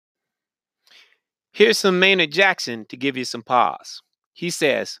Here's some Maynard Jackson to give you some pause. He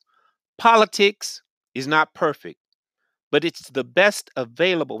says, politics is not perfect, but it's the best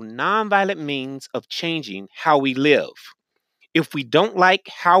available nonviolent means of changing how we live. If we don't like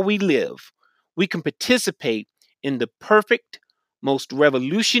how we live, we can participate in the perfect, most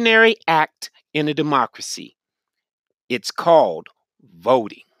revolutionary act in a democracy. It's called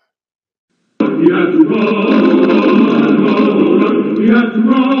voting. You have to run, you have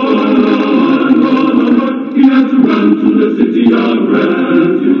to run to the city of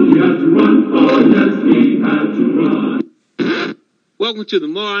refuge. You have to run, oh yes, we have to run. Welcome to the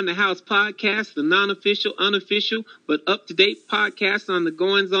More on the House podcast, the non-official, unofficial, but up-to-date podcast on the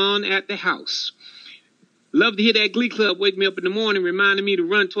goings-on at the house. Love to hear that Glee Club wake me up in the morning, reminding me to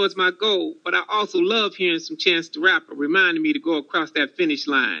run towards my goal, but I also love hearing some Chance the Rapper reminding me to go across that finish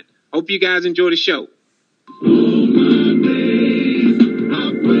line. Hope you guys enjoy the show. All my days,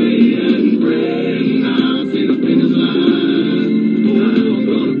 I pray and pray, I'll see the finish line. I'm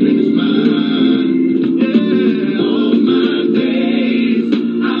gonna finish mine. Yeah, all my days,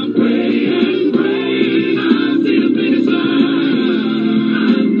 I pray and pray, I'll see the finish line.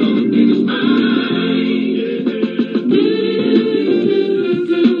 I'm gonna finish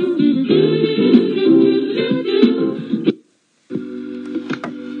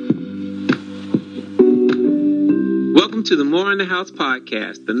Welcome to the More on the House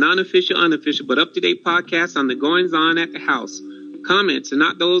podcast, the non-official, unofficial, but up-to-date podcast on the goings-on at the house. Comments are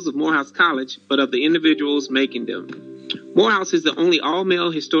not those of Morehouse College, but of the individuals making them. Morehouse is the only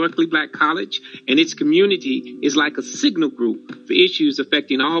all-male historically black college, and its community is like a signal group for issues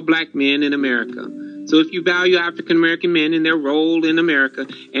affecting all black men in America. So if you value African American men and their role in America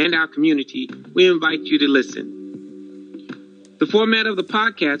and our community, we invite you to listen. The format of the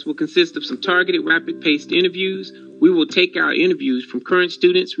podcast will consist of some targeted, rapid-paced interviews. We will take our interviews from current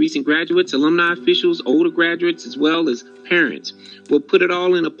students, recent graduates, alumni officials, older graduates, as well as parents. We'll put it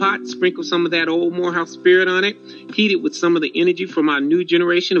all in a pot, sprinkle some of that old Morehouse spirit on it, heat it with some of the energy from our new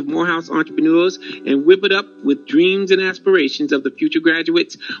generation of Morehouse entrepreneurs, and whip it up with dreams and aspirations of the future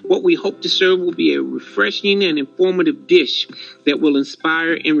graduates. What we hope to serve will be a refreshing and informative dish that will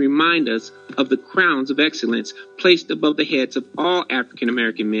inspire and remind us of the crowns of excellence placed above the heads of all African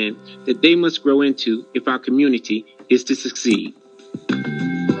American men that they must grow into if our community is to succeed.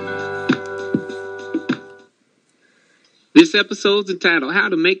 This episode is entitled How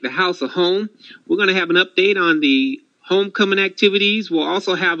to Make the House a Home. We're going to have an update on the homecoming activities. We'll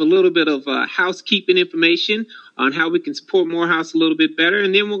also have a little bit of housekeeping information on how we can support Morehouse a little bit better.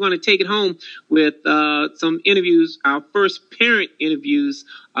 And then we're going to take it home with some interviews, our first parent interviews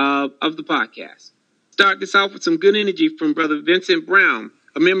of the podcast. Start this off with some good energy from Brother Vincent Brown,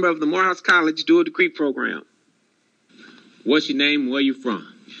 a member of the Morehouse College Dual Degree Program. What's your name? Where are you from?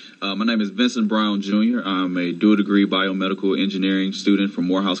 My name is Vincent Brown, Jr. I'm a dual degree biomedical engineering student from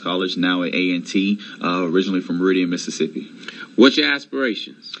Morehouse College, now at A&T, originally from Meridian, Mississippi. What's your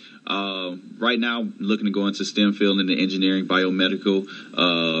aspirations? Right now, looking to go into STEM field in the engineering biomedical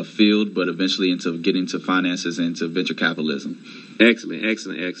field, but eventually into getting to finances and to venture capitalism. Excellent,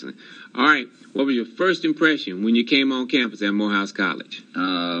 excellent, excellent. All right. What was your first impression when you came on campus at Morehouse College?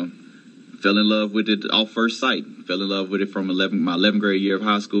 Fell in love with it off first sight. Fell in love with it from my 11th grade year of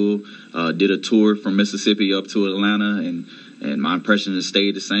high school. Did a tour from Mississippi up to Atlanta, and my impression has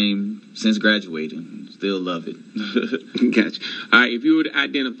stayed the same since graduating. Still love it. Gotcha. All right, if you were to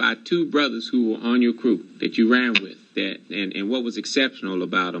identify two brothers who were on your crew that you ran with, and what was exceptional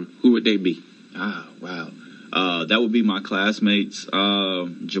about them, who would they be? Wow. That would be my classmates,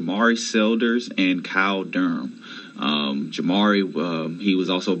 Jamari Selders and Kyle Durham. Jamari, he was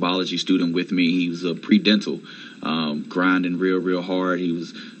also a biology student with me. He was a pre-dental, grinding real hard. He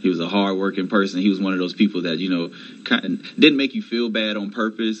was a hard-working person. He was one of those people that, didn't make you feel bad on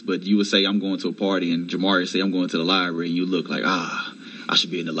purpose, but you would say, I'm going to a party, and Jamari would say, I'm going to the library, and you look like, I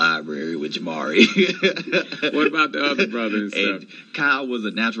should be in the library with Jamari. What about the other brother and stuff? And Kyle was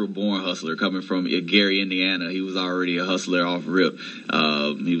a natural-born hustler coming from Gary, Indiana. He was already a hustler off rip.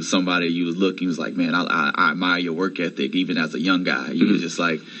 He was somebody you was looking. He was like, man, I admire your work ethic, even as a young guy. You was just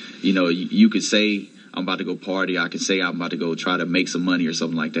like, you could say, I'm about to go party. I could say I'm about to go try to make some money or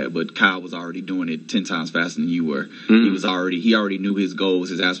something like that. But Kyle was already doing it 10 times faster than you were. Mm-hmm. He already knew his goals,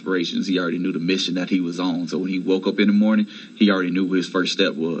 his aspirations. He already knew the mission that he was on. So when he woke up in the morning, he already knew what his first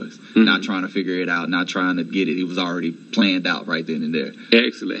step was. Mm-hmm. Not trying to figure it out, not trying to get it. He was already planned out right then and there.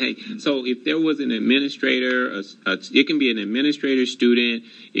 Excellent. Hey, so if there was an administrator, it can be an administrator, student,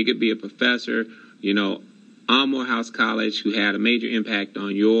 it could be a professor, on Morehouse College who had a major impact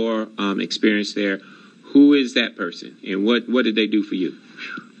on your experience there. Who is that person, and what did they do for you?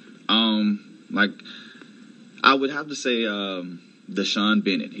 like I would have to say Deshaun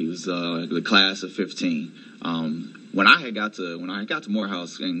Bennett. He was the class of 15. When I got to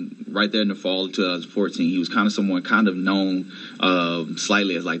Morehouse, and right there in the fall of 2014, he was kind of someone kind of known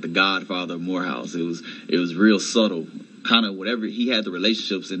slightly as like the godfather of Morehouse. It was real subtle, kind of whatever. He had the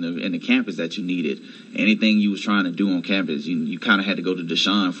relationships in the campus that you needed. Anything you was trying to do on campus, you kind of had to go to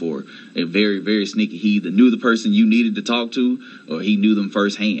Deshaun for. A very, very sneaky. He either knew the person you needed to talk to, or he knew them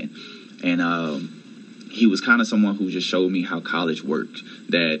firsthand. And he was kind of someone who just showed me how college worked.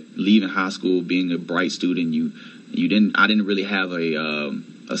 That leaving high school, being a bright student, I didn't really have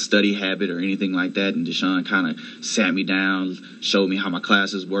a study habit or anything like that. And Deshaun kind of sat me down, showed me how my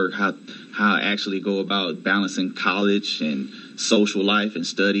classes work, how I actually go about balancing college and social life and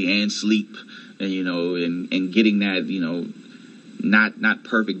study and sleep, and getting that, not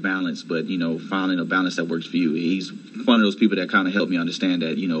perfect balance, but, finding a balance that works for you. He's one of those people that kind of helped me understand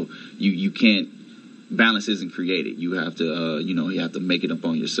that, you can't, balance isn't created. You have to, you have to make it up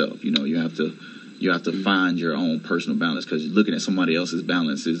on yourself. You have to find your own personal balance, because looking at somebody else's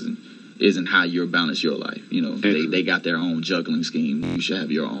balance isn't how you balance your life. They got their own juggling scheme. You should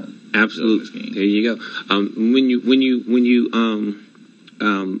have your own. Absolutely. Scheme. There you go.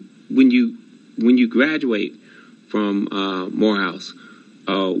 When you graduate from Morehouse,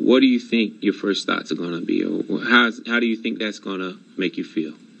 what do you think your first thoughts are going to be, or how do you think that's going to make you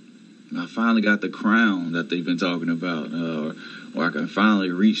feel? I finally got the crown that they've been talking about, or I can finally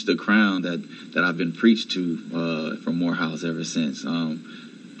reach the crown that I've been preached to from Morehouse ever since.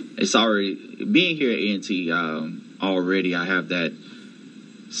 It's already, being here at A&T, already I have that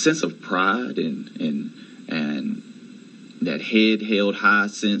sense of pride and that head held high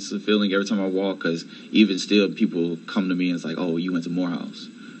sense of feeling every time I walk, because even still people come to me and it's like, oh, you went to Morehouse.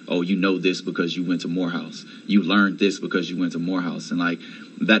 Oh, you know this because you went to Morehouse. You learned this because you went to Morehouse. And like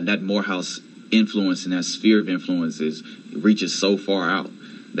that Morehouse influence and that sphere of influences reaches so far out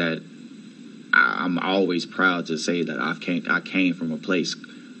that I'm always proud to say that I came from a place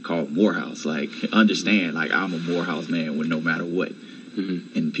called Morehouse. Like, understand, like, I'm a Morehouse man with no matter what.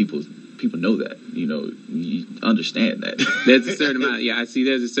 Mm-hmm. And people know that, you understand that. There's a certain amount, I see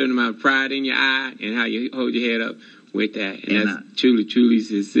there's a certain amount of pride in your eye and how you hold your head up with that. And that's truly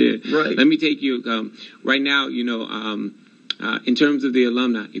sincere. Right. Let me take you, right now, in terms of the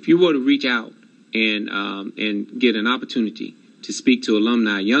alumni, if you were to reach out and get an opportunity to speak to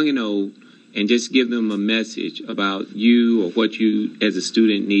alumni, young and old, and just give them a message about you or what you as a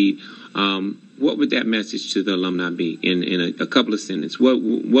student need, what would that message to the alumni be in a couple of sentences? What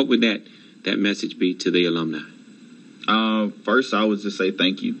would that message be to the alumni? First, I would just say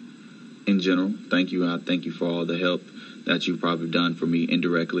thank you in general. Thank you. I thank you for all the help that you've probably done for me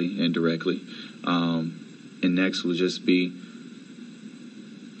indirectly. And next will just be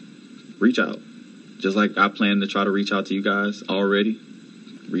reach out. Just like I plan to try to reach out to you guys already.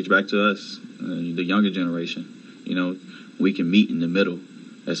 Reach back to us, the younger generation. We can meet in the middle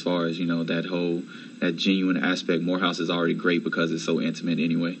as far as, that genuine aspect. Morehouse is already great because it's so intimate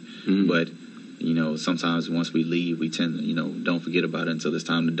anyway. Mm-hmm. But, sometimes once we leave, we tend to, don't forget about it until it's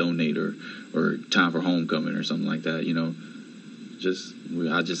time to donate or time for homecoming or something like that.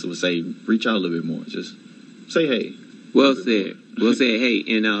 I just would say reach out a little bit more. Just say hey. Well said. Well said. Hey,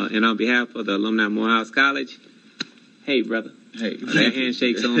 and on behalf of the alumni of Morehouse College, hey, brother. Hey, that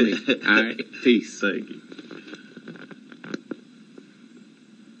handshake's on me. All right, peace. Thank you.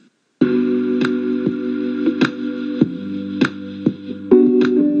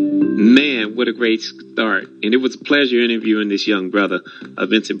 Man, what a great start. And it was a pleasure interviewing this young brother,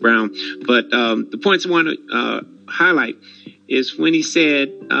 Vincent Brown. But the points I want to highlight is when he said,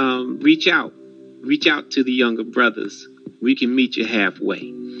 reach out to the younger brothers. We can meet you halfway.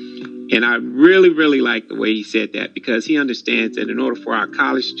 And I really, really like the way he said that, because he understands that in order for our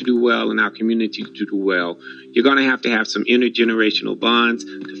college to do well and our community to do well, you're going to have some intergenerational bonds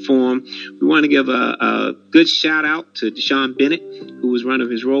to form. We want to give a good shout out to Deshaun Bennett, who was one of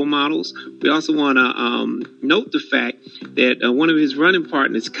his role models. We also want to note the fact that one of his running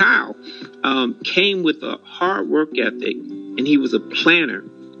partners, Kyle, came with a hard work ethic, and he was a planner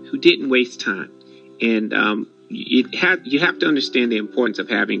who didn't waste time. And you have to understand the importance of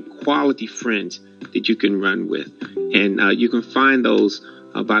having quality friends that you can run with. And you can find those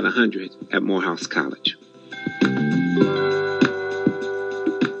by the hundred at Morehouse College.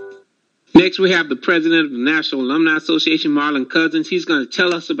 Next, we have the president of the National Alumni Association, Marlon Cousins. He's going to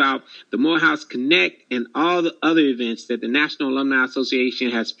tell us about the Morehouse Connect and all the other events that the National Alumni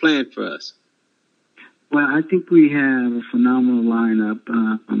Association has planned for us. Well, I think we have a phenomenal lineup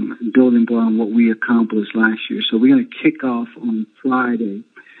building on what we accomplished last year. So we're going to kick off on Friday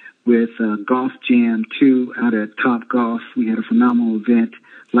with Golf Jam 2 out at Top Golf. We had a phenomenal event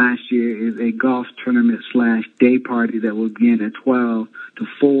last year. Is a golf tournament / day party that will begin at 12 to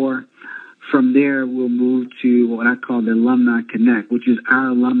 4. From there, we'll move to what I call the Alumni Connect, which is our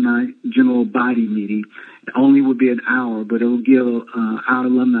alumni general body meeting. It only will be an hour, but it will give our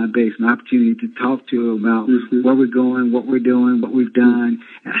alumni base an opportunity to talk to about where we're going, what we're doing, what we've done,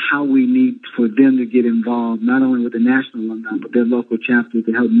 and how we need for them to get involved, not only with the national alumni, but their local chapters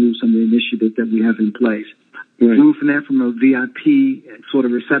to help move some of the initiatives that we have in place. Right. Move from there from a VIP sort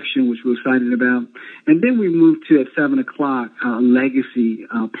of reception, which we're excited about. And then we move to, at 7 o'clock, a legacy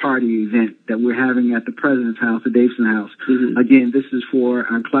party event that we're having at the President's House, the Davidson House. Again, this is for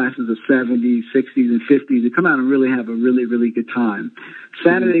our classes of 70s, 60s, and 50s to come out and really have a really, really good time.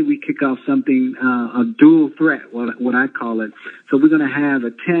 Saturday, we kick off something, a dual threat, what I call it. So we're going to have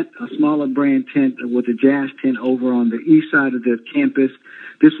a tent, a smaller brand tent with a jazz tent over on the east side of the campus.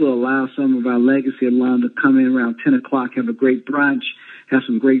 This will allow some of our legacy alum to come in around 10 o'clock, have a great brunch, have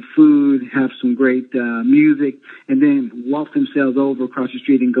some great food, have some great music, and then walk themselves over across the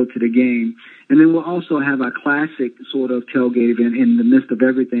street and go to the game. And then we'll also have our classic sort of tailgate event in the midst of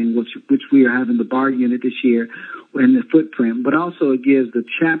everything, which we are having the bar unit this year in the footprint. But also it gives the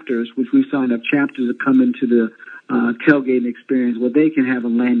chapters, which we signed up chapters to come into the tailgating experience where they can have a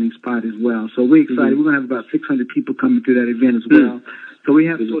landing spot as well. So we're excited. We're going to have about 600 people coming through that event as well. So we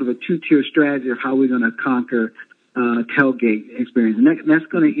have sort of a two-tier strategy of how we're going to conquer tailgate experience. And that's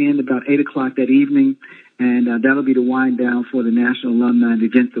going to end about 8 o'clock that evening, and that'll be the wind down for the National Alumni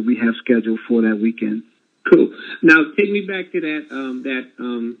events that we have scheduled for that weekend. Cool. Now, take me back to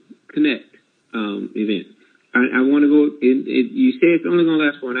that Connect event. I want to go, you say it's only going to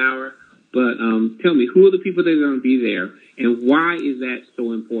last for an hour, but tell me, who are the people that are going to be there, and why is that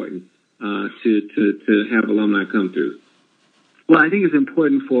so important to have alumni come through? Well, I think it's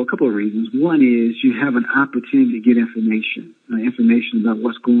important for a couple of reasons. One is you have an opportunity to get information about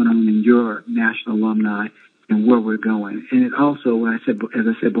what's going on in your national alumni and where we're going. And it also, as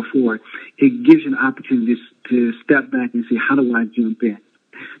I said before, it gives you an opportunity to step back and see, how do I jump in?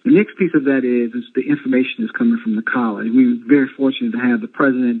 The next piece of that is the information is coming from the college. We're very fortunate to have the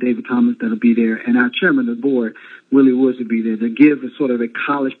president, David Thomas, that'll be there, and our chairman of the board, Willie Woods, will be there to give a sort of a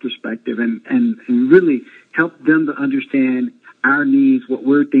college perspective and really help them to understand our needs, what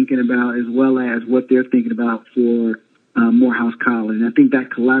we're thinking about, as well as what they're thinking about for Morehouse College. And I think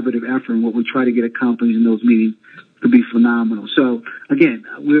that collaborative effort and what we try to get accomplished in those meetings could be phenomenal. So, again,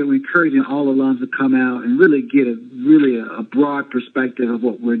 we're encouraging all alums to come out and really get a broad perspective of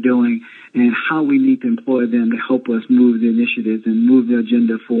what we're doing and how we need to employ them to help us move the initiatives and move the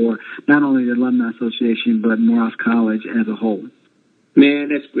agenda for not only the Alumni Association, but Morehouse College as a whole. Man,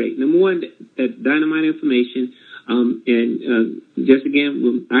 that's great. Number one, that's dynamite information. Just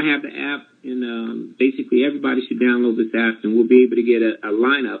again, I have the app, and basically everybody should download this app, and we'll be able to get a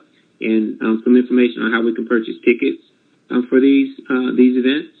lineup and some information on how we can purchase tickets for these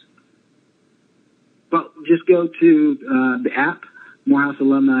events. Well, just go to the app, Morehouse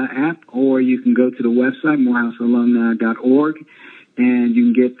Alumni app, or you can go to the website, morehousealumni.org, and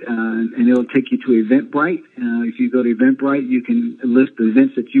you can get, and it'll take you to Eventbrite. If you go to Eventbrite, you can list the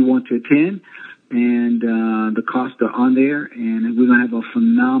events that you want to attend, and the costs are on there, and we're going to have a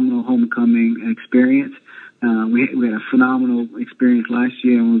phenomenal homecoming experience. We had a phenomenal experience last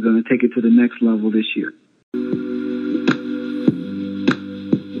year, and we're going to take it to the next level this year.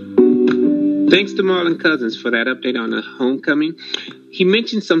 Thanks to Marlon Cousins for that update on the homecoming. He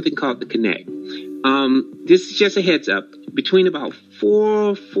mentioned something called the Connect. This is just a heads up. Between about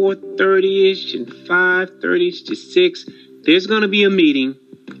 4:30ish and 5:30ish to 6, there's going to be a meeting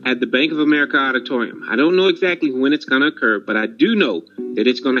at the Bank of America Auditorium. I don't know exactly when it's going to occur, but I do know that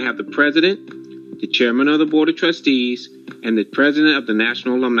it's going to have the president, the chairman of the Board of Trustees, and the president of the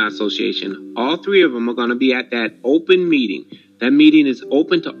National Alumni Association. All three of them are going to be at that open meeting. That meeting is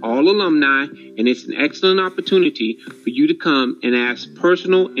open to all alumni, and it's an excellent opportunity for you to come and ask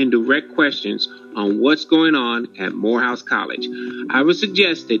personal and direct questions on what's going on at Morehouse College. I would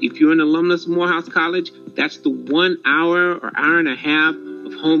suggest that if you're an alumnus of Morehouse College, that's the 1 hour or hour and a half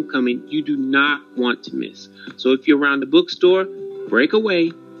of homecoming you do not want to miss. So if you're around the bookstore, break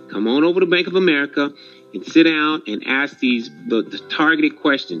away, come on over to Bank of America, and sit down and ask the targeted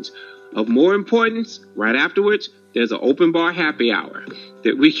questions. Of more importance, right afterwards, there's an open bar happy hour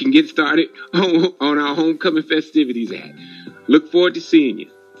that we can get started on our homecoming festivities at. Look forward to seeing you.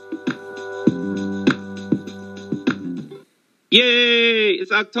 Yay!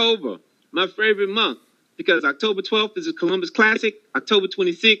 It's October, my favorite month. because October 12th is a Columbus Classic. October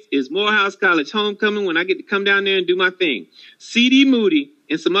 26th is Morehouse College Homecoming when I get to come down there and do my thing. C.D. Moody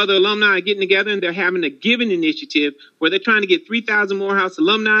and some other alumni are getting together, and they're having a giving initiative where they're trying to get 3,000 Morehouse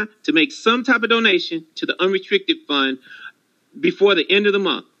alumni to make some type of donation to the unrestricted fund before the end of the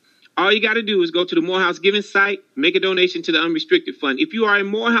month. All you got to do is go to the Morehouse Giving site, make a donation to the unrestricted fund. If you are a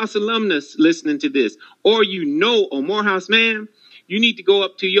Morehouse alumnus listening to this, or you know a Morehouse man, you need to go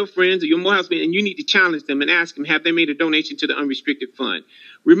up to your friends or your Morehouse man, and you need to challenge them and ask them, have they made a donation to the unrestricted fund?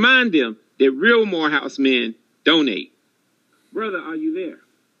 Remind them that real Morehouse men donate. Brother, are you there?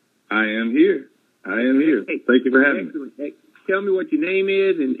 I am here. Hey, thank you for having me. Hey, tell me what your name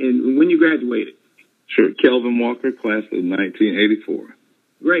is and when you graduated. Sure. Kelvin Walker, class of 1984.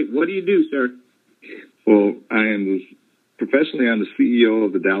 Great. What do you do, sir? Well, professionally, I'm the CEO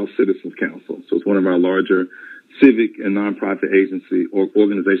of the Dallas Citizens Council. So it's one of our larger civic and nonprofit agency or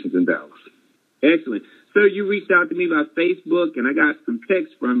organizations in Dallas. Excellent. Sir, you reached out to me by Facebook, and I got some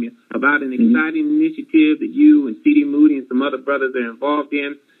text from you about an exciting initiative that you and C.D. Moody and some other brothers are involved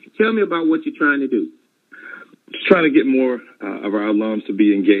in. Tell me about what you're trying to do. Just trying to get more of our alums to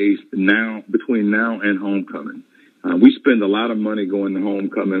be engaged between now and homecoming. We spend a lot of money going to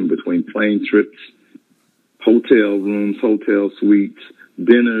homecoming between plane trips, hotel rooms, hotel suites,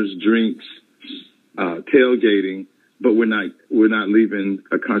 dinners, drinks, tailgating, but we're not leaving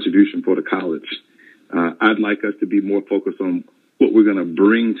a contribution for the college. I'd like us to be more focused on what we're going to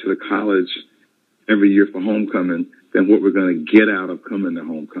bring to the college every year for homecoming than what we're going to get out of coming to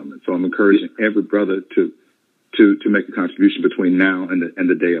homecoming. So I'm encouraging every brother to make a contribution between now and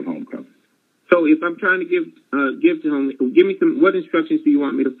the day of homecoming. So if I'm trying to give to home, give me what instructions do you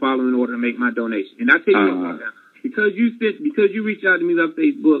want me to follow in order to make my donation? And I'll tell you what, because you reached out to me on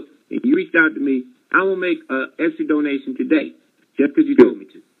Facebook and you reached out to me, I will make an extra donation today just because you told me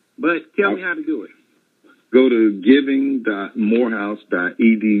to. But tell me how to do it. Go to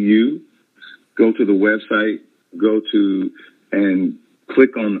giving.morehouse.edu. Go to the website. And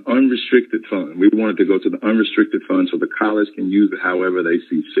click on unrestricted fund. We wanted to go to the unrestricted fund so the college can use it however they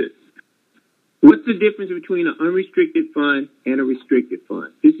see fit. What's the difference between an unrestricted fund and a restricted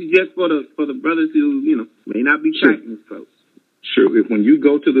fund? This is just for the brothers who, may not be tracking this close. Sure. When you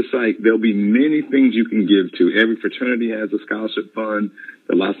go to the site, there'll be many things you can give to. Every fraternity has a scholarship fund.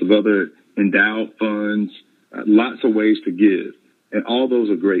 There are lots of other endowed funds, lots of ways to give. And all those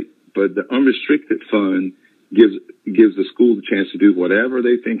are great. But the unrestricted fund gives the school the chance to do whatever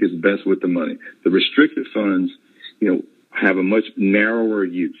they think is best with the money. The restricted funds, have a much narrower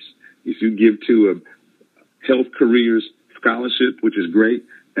use. If you give to a health careers scholarship, which is great,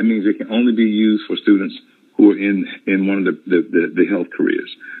 that means it can only be used for students who are in one of the health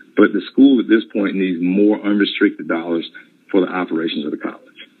careers. But the school at this point needs more unrestricted dollars for the operations of the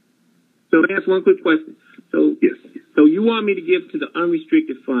college. So let me ask one quick question. So yes. So you want me to give to the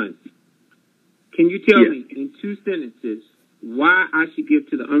unrestricted fund? Can you tell me in 2 sentences why I should give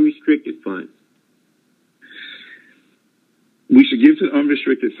to the unrestricted fund? We should give to the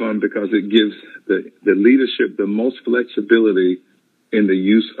unrestricted fund because it gives the leadership the most flexibility in the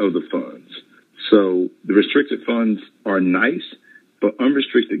use of the funds. So the restricted funds are nice, but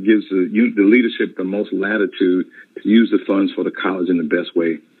unrestricted gives the leadership the most latitude to use the funds for the college in the best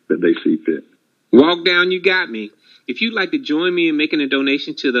way that they see fit. Walk down, you got me. If you'd like to join me in making a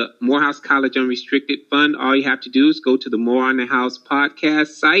donation to the Morehouse College Unrestricted Fund, all you have to do is go to the More on the House podcast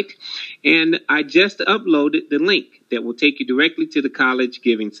site, and I just uploaded the link that will take you directly to the college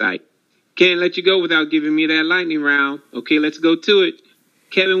giving site. Can't let you go without giving me that lightning round. Okay, let's go to it.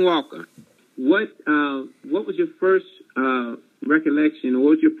 Kevin Walker, what was your first recollection, or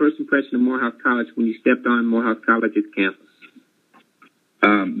what was your first impression of Morehouse College when you stepped on Morehouse College's campus?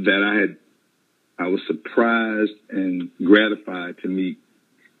 I was surprised and gratified to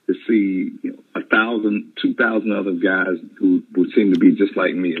see 1,000, 2,000 other guys who seemed to be just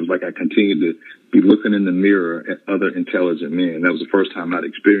like me. It was like I continued to be looking in the mirror at other intelligent men. That was the first time I'd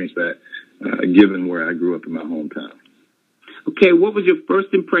experienced that, given where I grew up in my hometown. Okay, what was your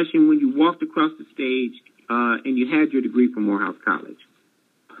first impression when you walked across the stage and you had your degree from Morehouse College?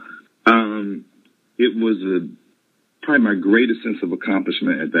 It was probably my greatest sense of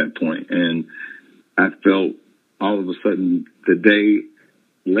accomplishment at that point, and I felt all of a sudden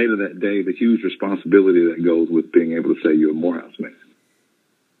later that day, the huge responsibility that goes with being able to say you're a Morehouse man.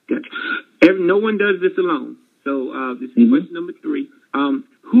 Gotcha. No one does this alone. So this is question number 3.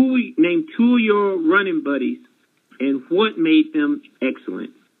 Name 2 of your running buddies and what made them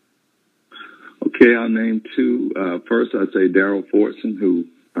excellent? Okay, I'll name 2. First, I'd say Daryl Fortson, who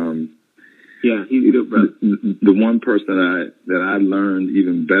Yeah, he's a good brother. The one person that I learned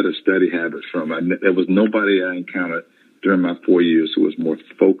even better study habits from, there was nobody I encountered during my 4 years who was more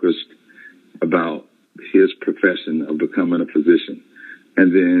focused about his profession of becoming a physician.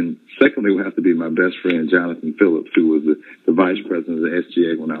 And then secondly would have to be my best friend, Jonathan Phillips, who was the vice president of the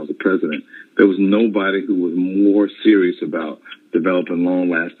SGA when I was the president. There was nobody who was more serious about developing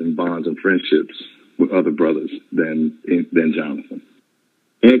long-lasting bonds and friendships with other brothers than Jonathan.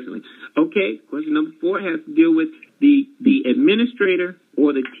 Excellent. Okay, question number 4 has to deal with the administrator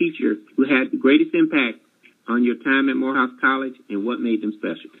or the teacher who had the greatest impact on your time at Morehouse College and what made them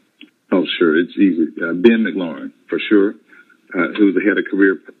special. Oh, sure. It's easy. Ben McLaurin, for sure, who was the head of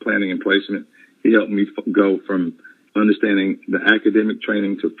career planning and placement. He helped me go from understanding the academic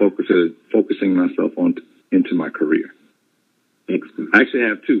training to focusing myself into my career. Excellent. I actually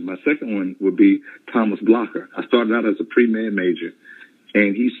have 2. My second one would be Thomas Blocker. I started out as a pre-med major,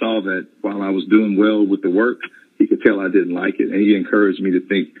 and he saw that while I was doing well with the work, he could tell I didn't like it, and he encouraged me to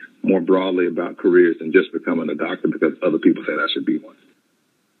think more broadly about careers than just becoming a doctor because other people said I should be one.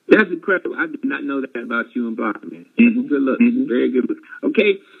 That's incredible. I did not know that about you and Blocker, man. Mm-hmm. Good look. Mm-hmm. Very good look.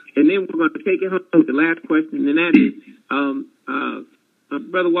 Okay, and then we're going to take it home with the last question, and that is,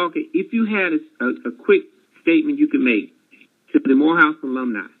 Brother Walker, if you had a quick statement you could make to the Morehouse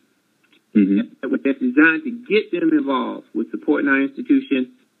alumni, Mm-hmm. that's designed to get them involved with supporting our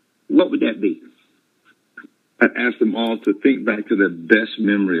institution, what would that be? I asked them all to think back to their best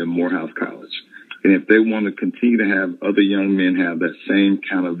memory of Morehouse College. And if they want to continue to have other young men have that same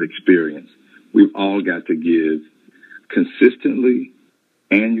kind of experience, we've all got to give consistently,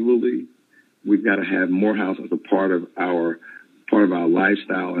 annually. We've got to have Morehouse as a part of our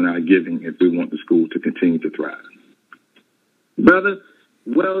lifestyle and our giving if we want the school to continue to thrive. Brother,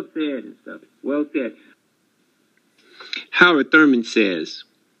 well said and stuff. Well said. Howard Thurman says,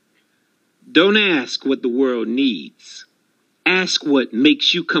 don't ask what the world needs. Ask what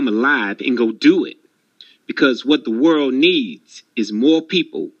makes you come alive and go do it. Because what the world needs is more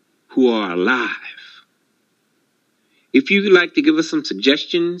people who are alive. If you'd like to give us some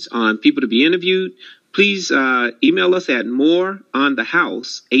suggestions on people to be interviewed, please email us at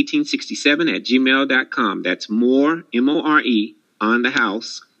moreonthehouse1867@gmail.com. That's more, M-O-R-E, on the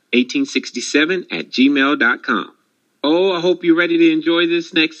house, 1867@gmail.com. Oh, I hope you're ready to enjoy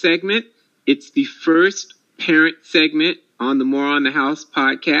this next segment. It's the first parent segment on the More on the House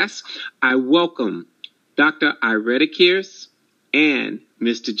podcast. I welcome Dr. Iretta Kearse and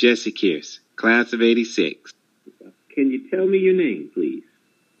Mr. Jesse Kearse, class of 86. Can you tell me your name, please?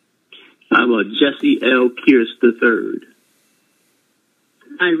 I'm Jesse L. Kearse III.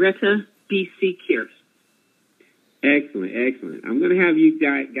 Iretta B.C. Kearse. Excellent, excellent. I'm going to have you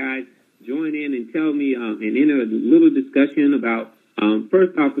guys join in and tell me and enter a little discussion about,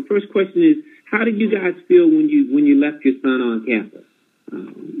 first off, the first question is, how did you guys feel when you left your son on campus?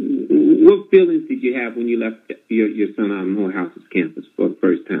 What feelings did you have when you left your son on Morehouse's campus for the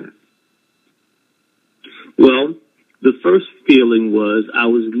first time? Well, the first feeling was I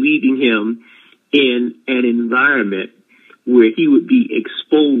was leaving him in an environment where he would be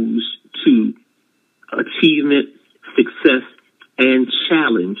exposed to achievement, success, and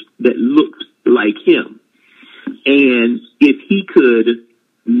challenge that looked like him. And if he could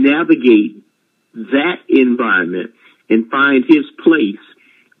navigate that environment and find his place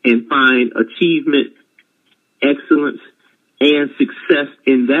and find achievement, excellence, and success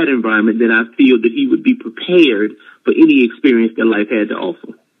in that environment, then I feel that he would be prepared for any experience that life had to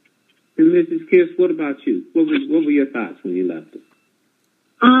offer. And Mrs. Kearse, what about you? What were your thoughts when you left him?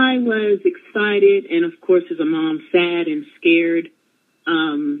 I was excited and, of course, as a mom, sad and scared.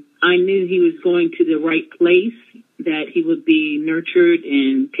 I knew he was going to the right place, that he would be nurtured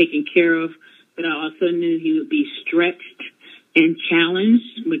and taken care of, but I also knew he would be stretched and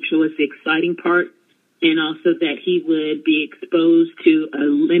challenged, which was the exciting part, and also that he would be exposed to a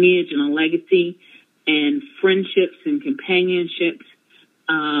lineage and a legacy and friendships and companionships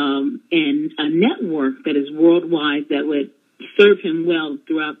and a network that is worldwide that would serve him well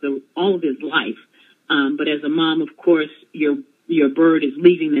throughout all of his life. But as a mom, of course, your bird is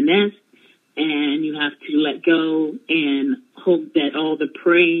leaving the nest, and you have to let go and hope that all the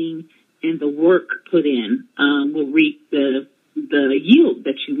praying and the work put in will reap the yield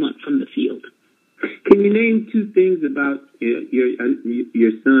that you want from the field. Can you name two things about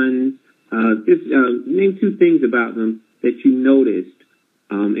your sons? Name two things about them that you noticed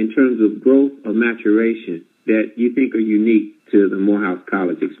in terms of growth or maturation that you think are unique to the Morehouse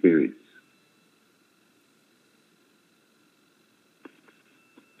College experience.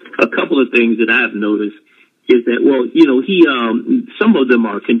 A couple of things that I've noticed is that, well, he some of them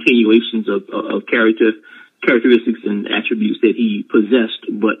are continuations of characteristics and attributes that he possessed,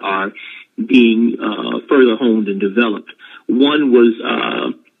 but are being further honed and developed. One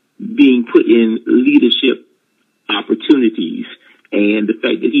was being put in leadership opportunities, and the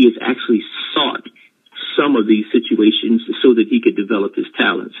fact that he has actually sought some of these situations so that he could develop his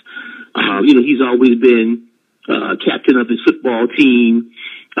talents. He's always been captain of his football team.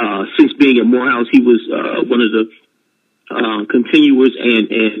 Since being at Morehouse, he was one of the continuers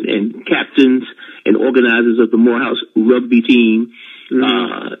and captains and organizers of the Morehouse rugby team.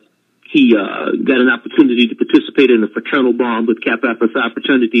 He got an opportunity to participate in a fraternal bond with Kappa Alpha Psi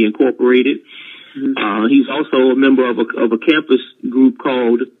Fraternity Incorporated. He's also a member of a campus group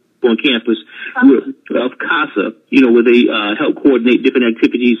called on campus of CASA, where they help coordinate different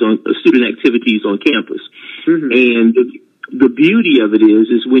activities student activities on campus. And the beauty of it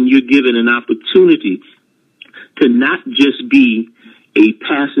is when you're given an opportunity to not just be a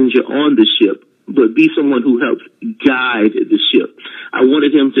passenger on the ship, but be someone who helps guide the ship. I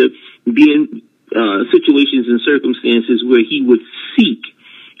wanted him to be in situations and circumstances where he would seek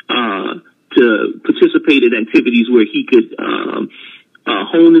to participate in activities where he could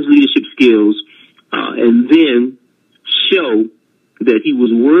hone his leadership skills and then show that he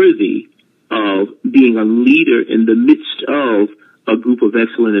was worthy of being a leader in the midst of a group of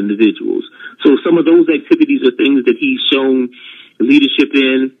excellent individuals. So some of those activities are things that he's shown leadership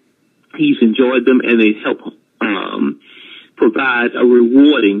in. He's enjoyed them, and they help provide a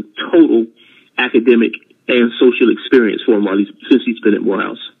rewarding total academic and social experience for him since he's been at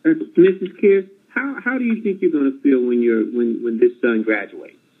Morehouse. Mrs. Kears, how do you think you're going to feel when this son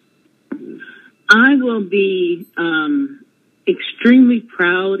graduates? I will be extremely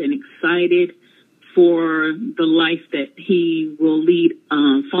proud and excited for the life that he will lead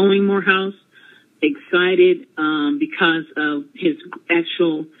following Morehouse. Excited because of his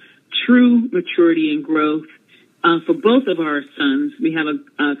actual true maturity and growth. For both of our sons, we have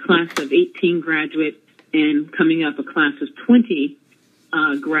a class of 18 graduate and coming up a class of 20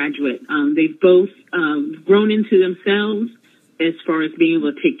 graduate. They've both grown into themselves as far as being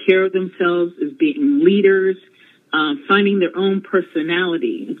able to take care of themselves, as being leaders, finding their own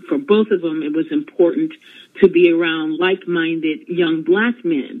personality. For both of them, it was important to be around like-minded young black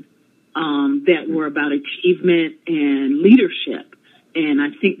men that were about achievement and leadership. And I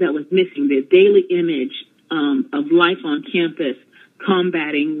think that was missing, the daily image of life on campus,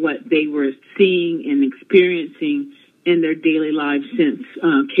 combating what they were seeing and experiencing in their daily lives since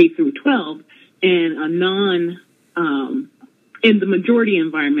K through 12, and in the majority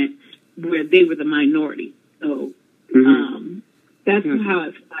environment where they were the minority. So that's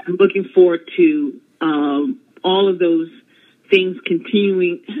how I'm looking forward to all of those things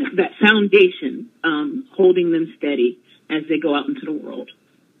continuing, that foundation, holding them steady as they go out into the world.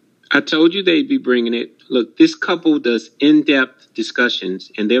 I told you they'd be bringing it. Look, this couple does in-depth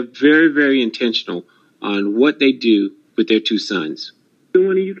discussions, and they're very, very intentional on what they do with their two sons. So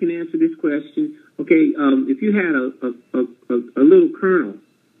one of you can answer this question. Okay, if you had a little kernel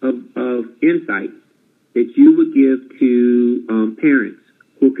of insight that you would give to parents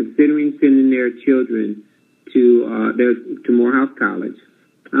who are considering sending their children to Morehouse College,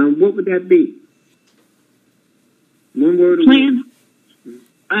 what would that be? One word. Plan.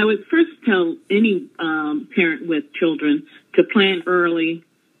 I would first tell any parent with children to plan early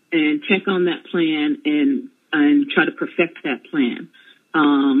and check on that plan and try to perfect that plan.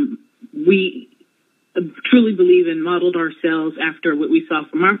 We truly believe and modeled ourselves after what we saw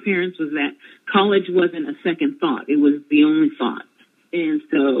from our parents was that college wasn't a second thought. It was the only thought. And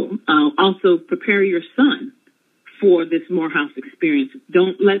so also prepare your son for this Morehouse experience.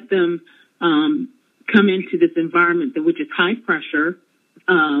 Don't let them come into this environment which is high pressure,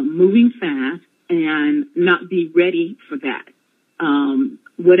 moving fast, and not be ready for that.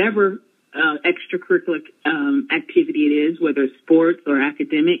 Whatever extracurricular activity it is, whether it's sports or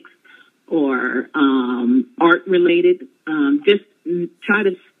academics or art related, just try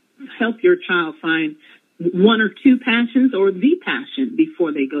to help your child find one or two passions or the passion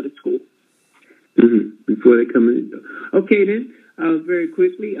before they go to school. Before they come in. Okay, then, very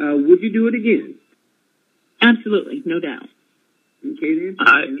quickly, would you do it again? Absolutely, no doubt. Okay, then.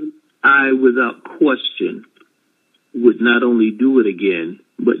 I, without question, would not only do it again,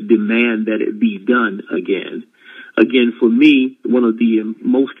 but demand that it be done again. Again, for me, one of the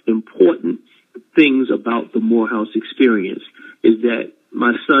most important things about the Morehouse experience is that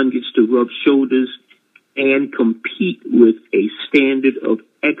my son gets to rub shoulders and compete with a standard of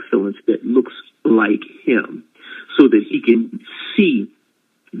excellence that looks like him, so that he can see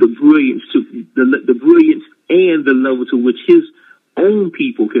the brilliance and the level to which his own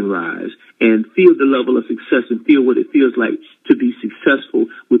people can rise and feel the level of success and feel what it feels like to be successful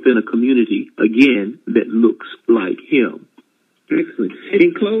within a community, again, that looks like him. Excellent.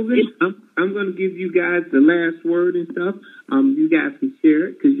 In closing, I'm going to give you guys the last word and stuff. You guys can share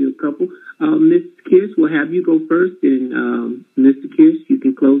it because you're a couple. Ms. Kish, we'll have you go first, and Mr. Kish, you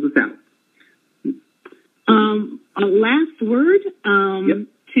can close us out. A last word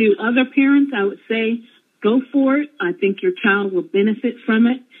to other parents, I would say, go for it. I think your child will benefit from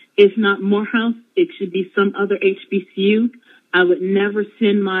it. If not Morehouse, it should be some other HBCU. I would never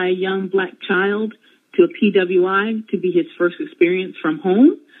send my young black child to a PWI to be his first experience from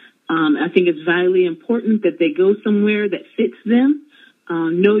home. I think it's vitally important that they go somewhere that fits them,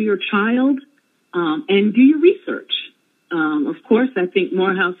 know your child, and do your research. Of course, I think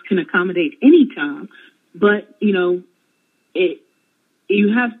Morehouse can accommodate any child, but,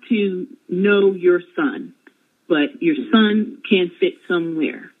 you have to know your son. But your son can fit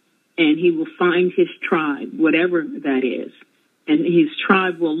somewhere, and he will find his tribe, whatever that is. And his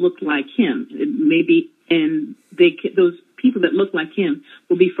tribe will look like him. And those people that look like him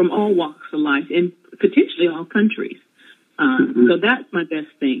will be from all walks of life and potentially all countries. So that's my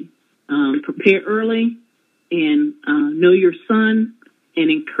best thing. Prepare early and know your son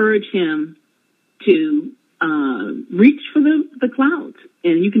and encourage him to reach for the clouds.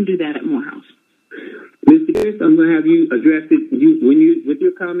 And you can do that at Morehouse. Mr. Pierce, I'm going to have you address it. With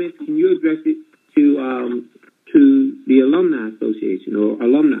your comments, can you address it to the Alumni Association or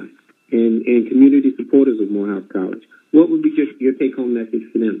alumni and community supporters of Morehouse College? What would be your take-home message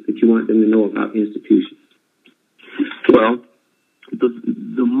for them that you want them to know about the institution? Well,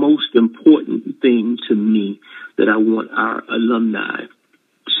 the most important thing to me that I want our alumni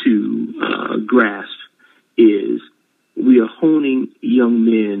to grasp is we are honing young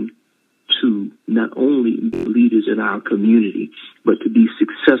men to not only be leaders in our community, but to be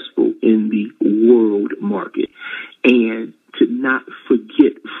successful in the world market and to not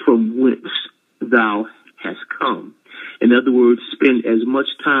forget from whence thou hast come. In other words, spend as much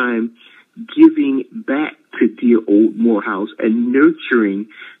time giving back to dear old Morehouse and nurturing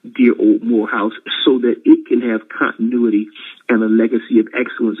dear old Morehouse so that it can have continuity and a legacy of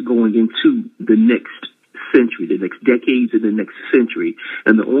excellence going into the next century, the next decades, and the next century.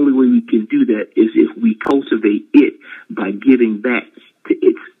 And the only way we can do that is if we cultivate it by giving back to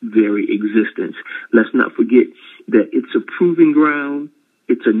its very existence. Let's not forget that it's a proving ground,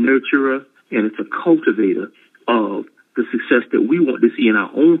 it's a nurturer, and it's a cultivator of the success that we want to see in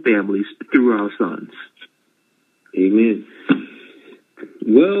our own families through our sons. Amen.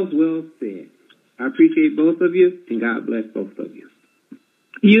 Well said. I appreciate both of you, and God bless both of you.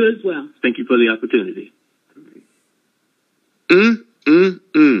 You as well. Thank you for the opportunity.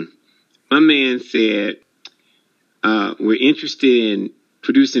 My man said, we're interested in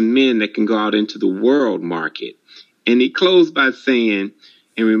producing men that can go out into the world market. And he closed by saying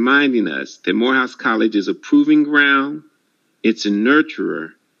and reminding us that Morehouse College is a proving ground, it's a nurturer,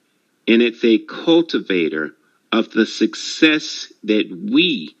 and it's a cultivator of the success that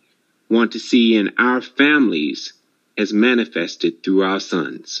we want to see in our families as manifested through our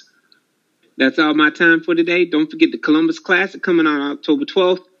sons. That's all my time for today. Don't forget the Columbus Classic coming on October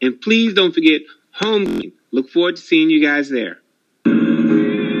 12th. And please don't forget Homecoming. Look forward to seeing you guys there.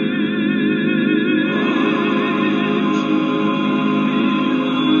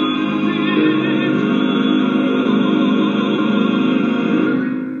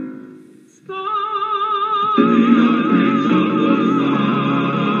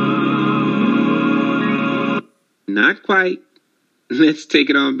 Not quite. Let's take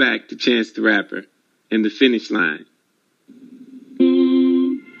it on back to Chance the Rapper and the finish line.